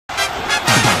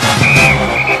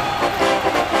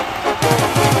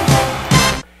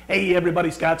Hey everybody,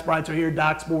 Scott Spreitzer here,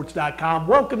 DocSports.com.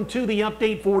 Welcome to the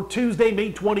update for Tuesday, May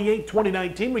 28,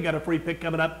 2019. We got a free pick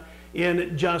coming up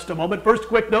in just a moment. First,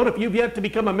 quick note, if you've yet to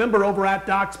become a member over at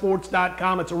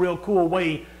DocSports.com, it's a real cool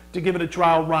way to give it a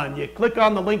trial run. You click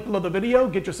on the link below the video,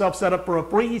 get yourself set up for a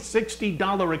free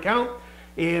 $60 account,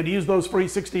 and use those free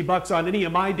 $60 on any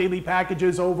of my daily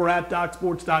packages over at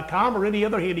DocSports.com or any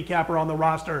other handicapper on the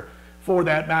roster for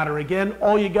that matter. Again,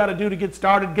 all you got to do to get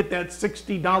started, get that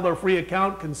 $60 free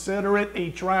account, consider it a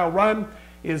trial run,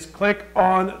 is click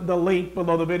on the link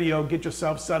below the video. Get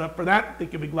yourself set up for that. I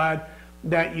think you'll be glad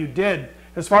that you did.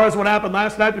 As far as what happened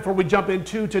last night, before we jump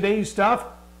into today's stuff,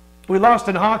 we lost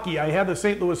in hockey. I had the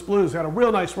St. Louis Blues, had a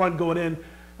real nice run going in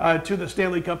to the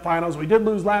Stanley Cup Finals. We did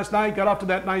lose last night, got off to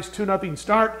that nice 2-0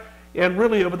 start. And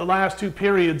really, over the last two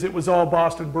periods, it was all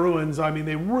Boston Bruins. I mean,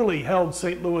 they really held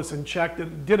St. Louis in check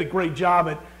and did a great job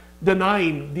at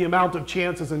denying the amount of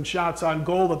chances and shots on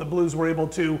goal that the Blues were able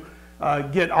to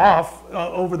get off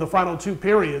over the final two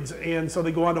periods. And so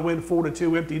they go on to win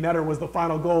 4-2. Empty netter was the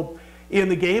final goal in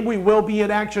the game. We will be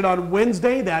in action on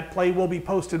Wednesday. That play will be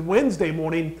posted Wednesday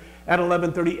morning at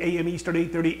 11:30 a.m. Eastern,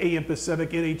 8:30 a.m. Pacific.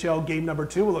 NHL game number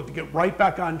 2. We'll look to get right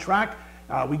back on track.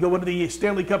 We go into the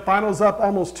Stanley Cup Finals up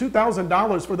almost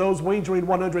 $2,000 for those wagering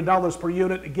 $100 per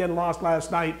unit. Again, lost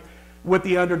last night with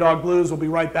the underdog Blues. We'll be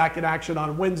right back in action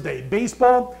on Wednesday.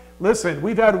 Baseball, listen,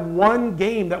 we've had one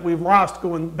game that we've lost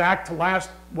going back to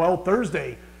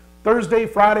Thursday. Thursday,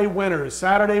 Friday, winners.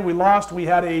 Saturday, we lost. We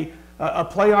had a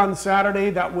play on Saturday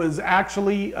that was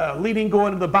actually leading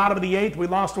going to the bottom of the 8th. We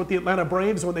lost with the Atlanta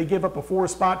Braves when they gave up a 4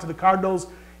 spot to the Cardinals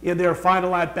in their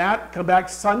final at bat. Come back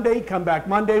Sunday, come back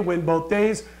Monday, win both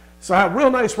days. So a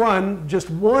real nice run, just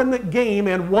one game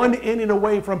and one inning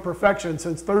away from perfection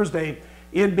since Thursday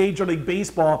in Major League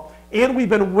Baseball. And we've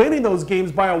been winning those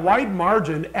games by a wide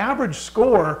margin. Average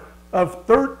score of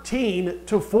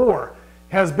 13-4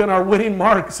 has been our winning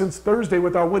mark since Thursday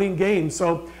with our winning games.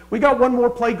 So we got one more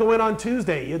play going on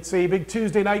Tuesday. It's a big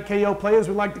Tuesday night KO play, as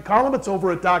we like to call them. It's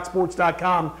over at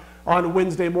DocSports.com. on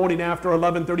Wednesday morning after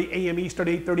 11:30 a.m. Eastern,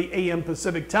 8:30 a.m.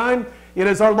 Pacific time. It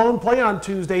is our lone play on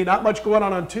Tuesday. Not much going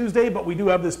on Tuesday, but we do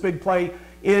have this big play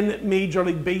in Major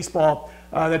League Baseball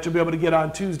that you'll be able to get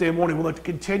on Tuesday morning. We'll look to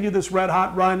continue this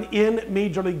red-hot run in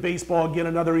Major League Baseball. Again,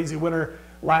 another easy winner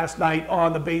last night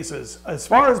on the bases. As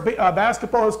far as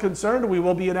basketball is concerned, we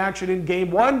will be in action in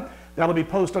Game 1. That'll be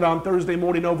posted on Thursday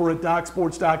morning over at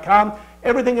DocSports.com.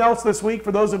 Everything else this week,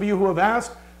 for those of you who have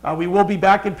asked, we will be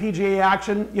back in PGA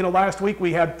action. You know, last week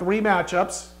we had 3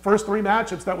 matchups, first 3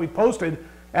 matchups that we posted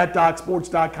at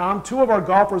DocSports.com. 2 of our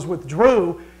golfers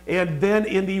withdrew, and then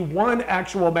in the one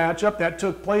actual matchup that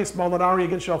took place, Molinari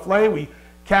against Schauffele, we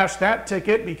cashed that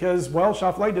ticket because, well,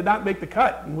 Schauffele did not make the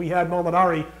cut, and we had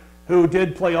Molinari, who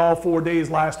did play all 4 days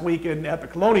last week at the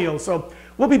Colonial. So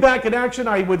we'll be back in action.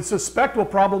 I would suspect we'll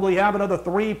probably have another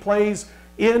 3 plays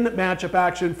in matchup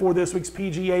action for this week's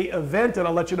PGA event, and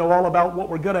I'll let you know all about what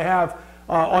we're going to have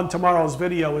on tomorrow's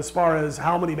video as far as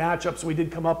how many matchups we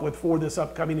did come up with for this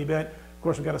upcoming event. Of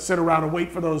course, we've got to sit around and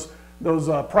wait for those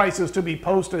prices to be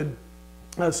posted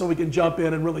so we can jump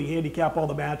in and really handicap all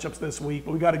the matchups this week.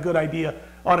 But we got a good idea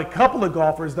on a couple of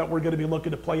golfers that we're going to be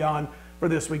looking to play on for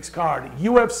this week's card.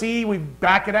 UFC, we're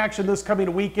back in action this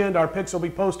coming weekend. Our picks will be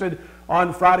posted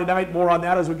on Friday night. More on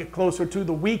that as we get closer to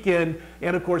the weekend.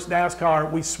 And of course,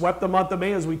 NASCAR, we swept the month of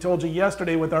May, as we told you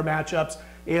yesterday, with our matchups.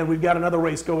 And we've got another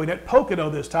race going at Pocono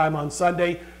this time on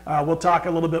Sunday. We'll talk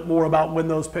a little bit more about when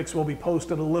those picks will be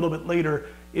posted a little bit later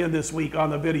in this week on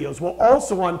the videos. We'll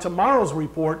also, on tomorrow's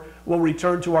report, we'll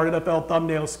return to our NFL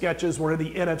thumbnail sketches. We're in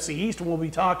the NFC East, and we'll be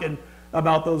talking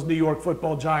about those New York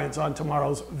Football Giants on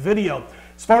tomorrow's video.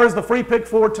 As far as the free pick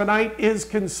for tonight is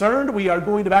concerned, we are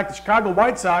going to back the Chicago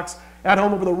White Sox at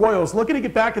home over the Royals. Looking to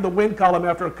get back in the win column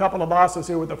after a couple of losses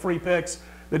here with the free picks.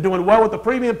 They're doing well with the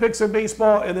premium picks in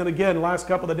baseball, and then again, last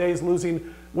couple of days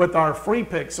losing with our free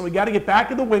picks. So we got to get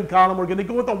back in the win column. We're going to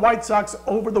go with the White Sox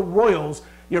over the Royals.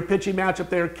 Your pitching matchup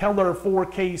there, Keller for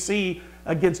KC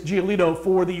against Giolito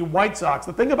for the White Sox.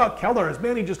 The thing about Keller is,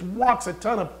 man, he just walks a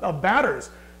ton of batters.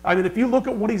 I mean, if you look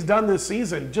at what he's done this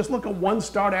season, just look at one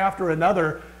start after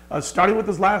another, starting with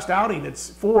his last outing. It's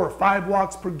 4 or 5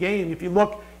 walks per game. If you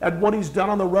look at what he's done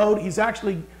on the road, he's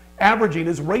actually averaging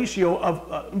his ratio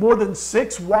of more than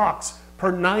 6 walks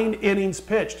per 9 innings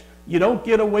pitched. You don't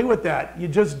get away with that. You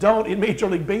just don't in Major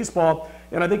League Baseball.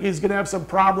 And I think he's going to have some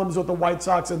problems with the White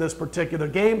Sox in this particular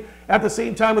game. At the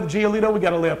same time with Giolito, we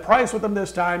got to lay a price with him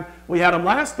this time. We had him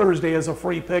last Thursday as a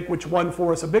free pick, which won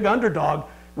for us, a big underdog,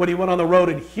 when he went on the road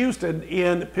in Houston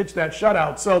and pitched that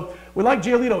shutout. So we like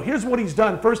Giolito. Here's what he's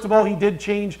done. First of all, he did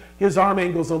change his arm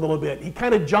angles a little bit. He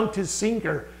kind of junked his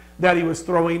sinker that he was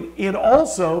throwing. And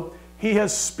also, he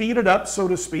has speeded up, so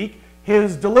to speak,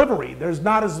 his delivery. There's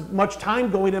not as much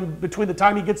time going in between the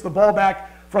time he gets the ball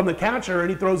back from the catcher and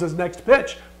he throws his next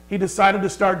pitch. He decided to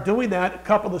start doing that a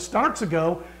couple of starts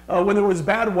ago when there was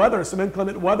bad weather, some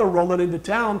inclement weather rolling into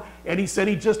town, and he said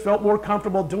he just felt more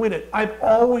comfortable doing it. I've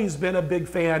always been a big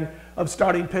fan of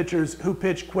starting pitchers who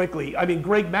pitch quickly. I mean,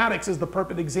 Greg Maddux is the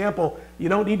perfect example. You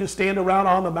don't need to stand around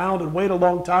on the mound and wait a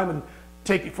long time and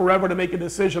take forever to make a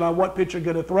decision on what pitch you're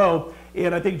going to throw.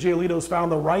 And I think Giolito's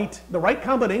found the right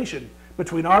combination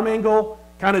between arm angle,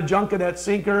 kind of junking that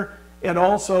sinker, and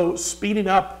also speeding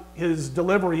up his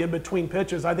delivery in between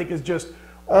pitches. I think is just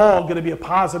all going to be a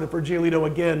positive for Giolito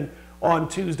again on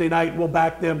Tuesday night. We'll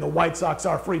back them. The White Sox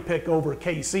are free pick over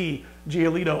KC,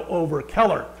 Giolito over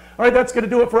Keller. All right, that's going to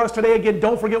do it for us today. Again,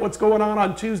 don't forget what's going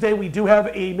on Tuesday. We do have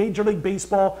a Major League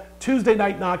Baseball Tuesday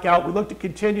night knockout. We look to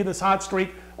continue this hot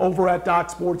streak over at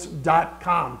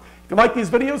DocSports.com. If you like these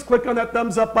videos, click on that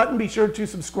thumbs up button. Be sure to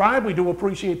subscribe. We do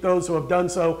appreciate those who have done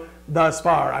so thus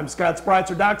far. I'm Scott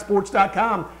Spreitzer,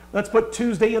 DocSports.com. Let's put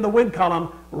Tuesday in the win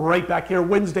column right back here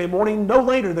Wednesday morning, no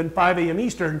later than 5 a.m.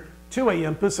 Eastern, 2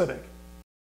 a.m. Pacific.